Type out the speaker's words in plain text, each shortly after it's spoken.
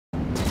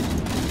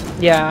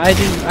Yeah, I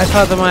didn't. I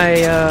thought that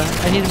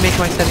I need to make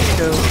my settings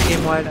go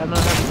game wide. I don't know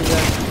how to do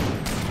that.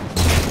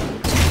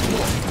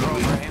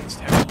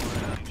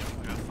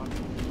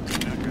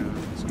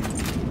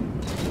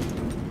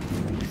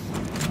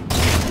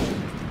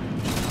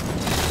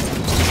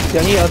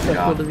 Yeah, I need up that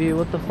field of view.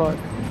 What the fuck?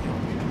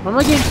 Why am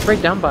I getting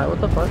sprayed down by? What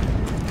the fuck?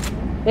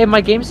 Hey,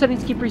 my game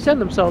settings keep resetting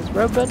themselves,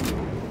 bro. But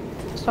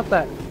stop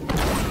that.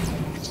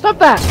 Stop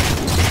that!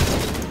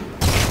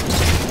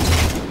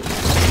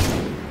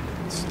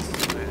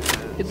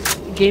 It's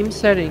game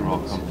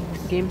settings.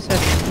 Game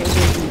settings. Can't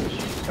go reach.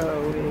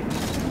 Oh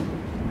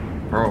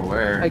wait. Bro,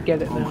 where? I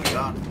get it now. Oh my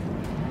god.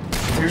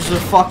 There's a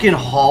fucking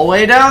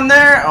hallway down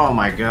there? Oh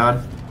my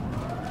god.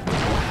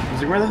 I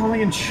was like, where the hell am I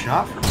getting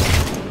shot from?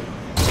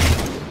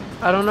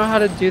 I don't know how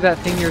to do that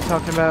thing you were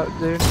talking about,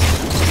 dude.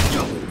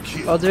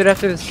 I'll do it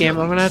after this game.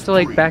 I'm gonna have to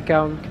like back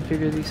out and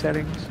configure these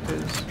settings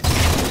because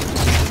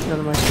none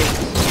of my shit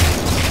is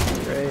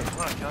great.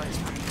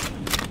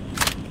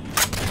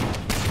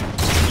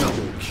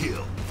 Double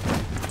kill.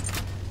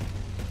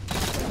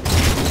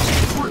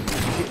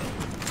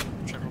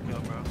 Triple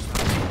kill, bro.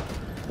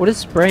 What is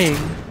spraying?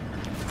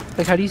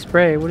 Like, how do you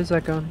spray? What is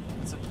that gun?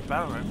 It's a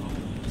battle rifle.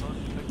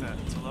 Pick that.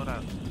 It's a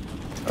loadout.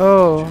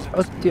 Oh,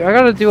 dude, I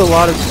gotta do a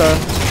lot of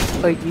stuff.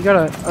 Like, you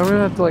gotta. I'm gonna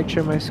have to like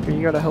share my screen.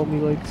 You gotta help me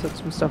like set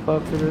some stuff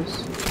up for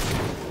this.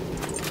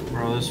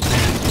 Bro, this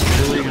man's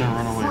really gonna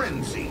run away.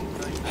 Frenzy.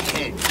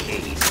 Head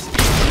case.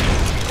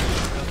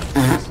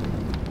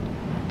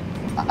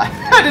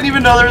 I didn't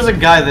even know there was a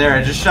guy there.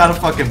 I just shot a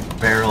fucking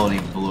barrel and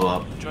he blew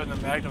up. Jordan, the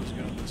Magnum's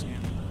good in this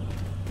game.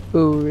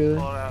 Ooh, really?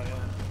 Pull it out, yeah.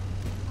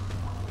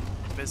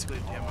 Basically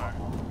DMR.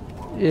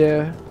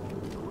 Yeah.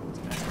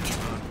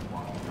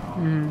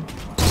 You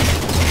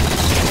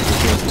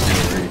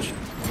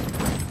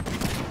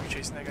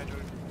chasing that guy,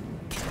 Jordan?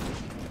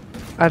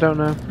 I don't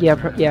know. Yeah,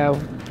 yeah.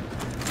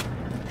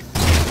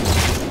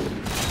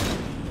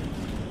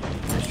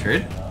 Nice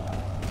trade.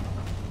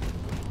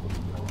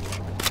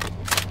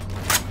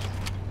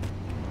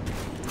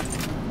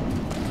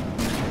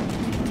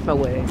 No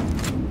way.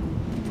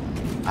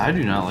 I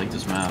do not like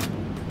this map.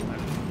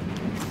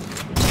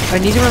 I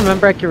need to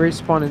remember I can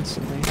respawn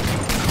instantly.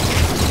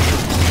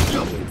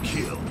 Double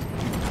kill.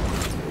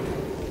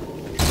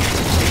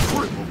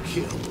 Triple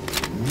kill.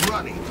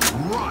 Running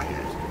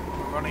riot.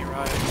 Running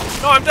riot.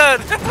 No, I'm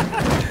dead!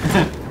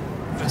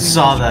 I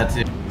saw that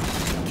too.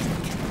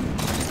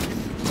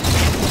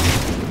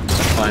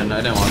 Fine,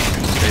 I didn't want to be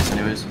in space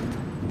anyways.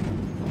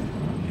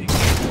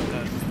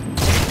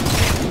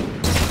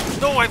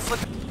 No, I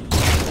flipped.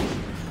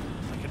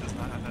 My kid does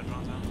not have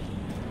headphones on.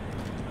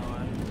 No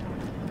way.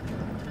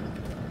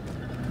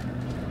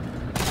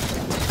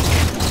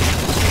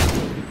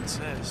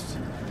 Assist.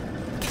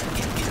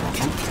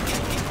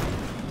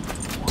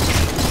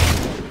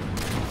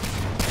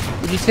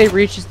 Did you say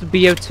Reach is the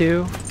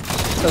BO2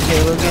 of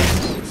Halo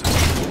games?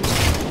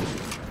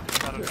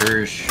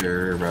 For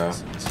sure, bro.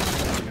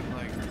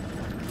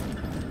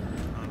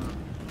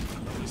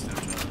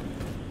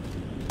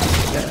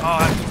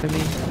 I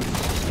mean,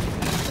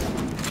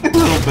 A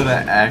little bit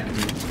of acne.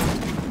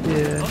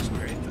 yeah. That looks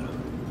great though.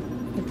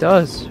 It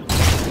does.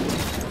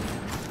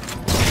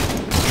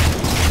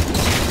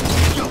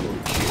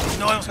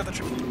 No, I almost got the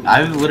triple.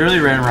 I've literally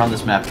ran around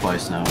this map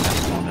twice now, and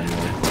that's one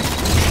anyway.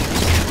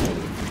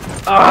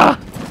 Ah!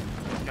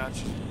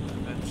 Gotcha.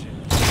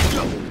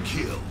 Double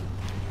kill.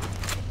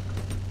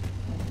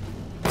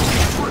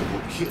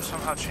 Triple kill.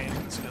 Somehow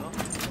changing the skill.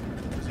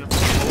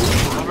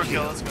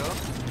 Overkill, let's go.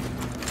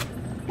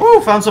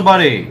 Woo, found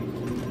somebody!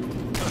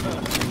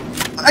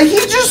 He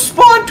just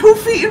spawned 2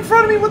 feet in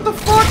front of me, what the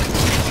fuck?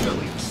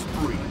 Killing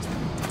spree.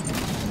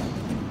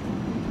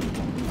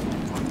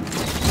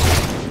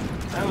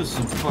 That was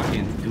some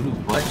fucking doo-doo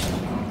butt.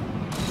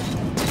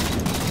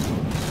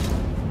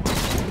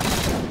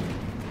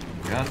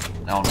 God,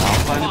 now I'm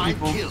finding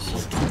people.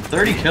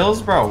 30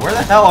 kills, bro. Where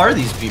the hell are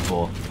these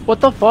people? What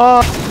the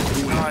fuck?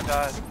 No, I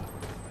died.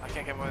 I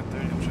can't get more than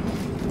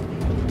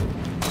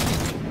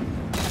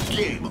 30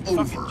 Game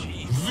over.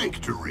 G.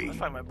 Victory. That's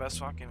probably my best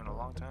SWAT game in a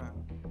long time.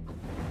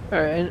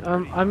 Alright,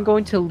 and I'm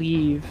going to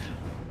leave.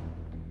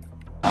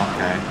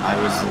 Okay, I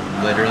was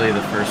literally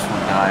the first one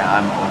to die.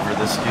 I'm over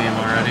this game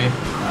already.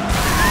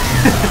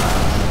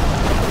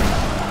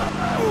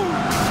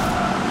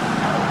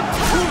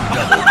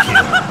 Double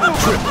kill.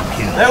 Triple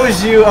kill. That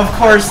was you. Of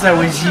course that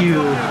was you.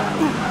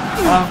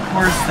 Of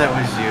course that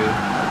was you.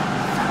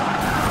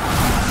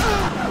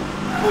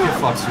 Get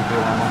fucked, super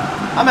llama.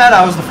 I'm mad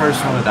I was the first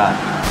one to die.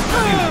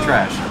 You're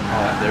trash.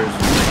 There's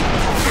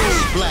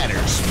Splatter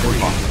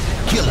spree.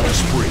 Killing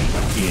spree.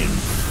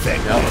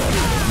 Infected.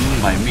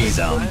 Yep. My meat.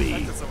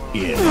 Zombie.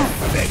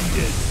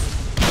 Infected.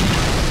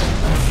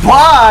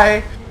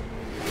 Bye!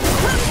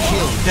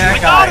 That I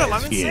got guy him,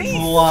 I'm insane. is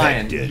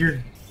lying. You're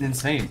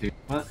insane, dude.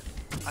 What?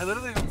 I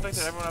literally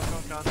infected everyone I've come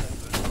in contact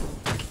with.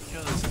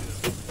 Kill this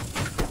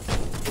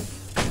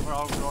dude. We're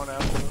all going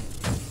after him.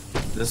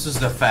 This is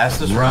the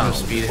fastest round of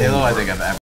speed Halo I think I've ever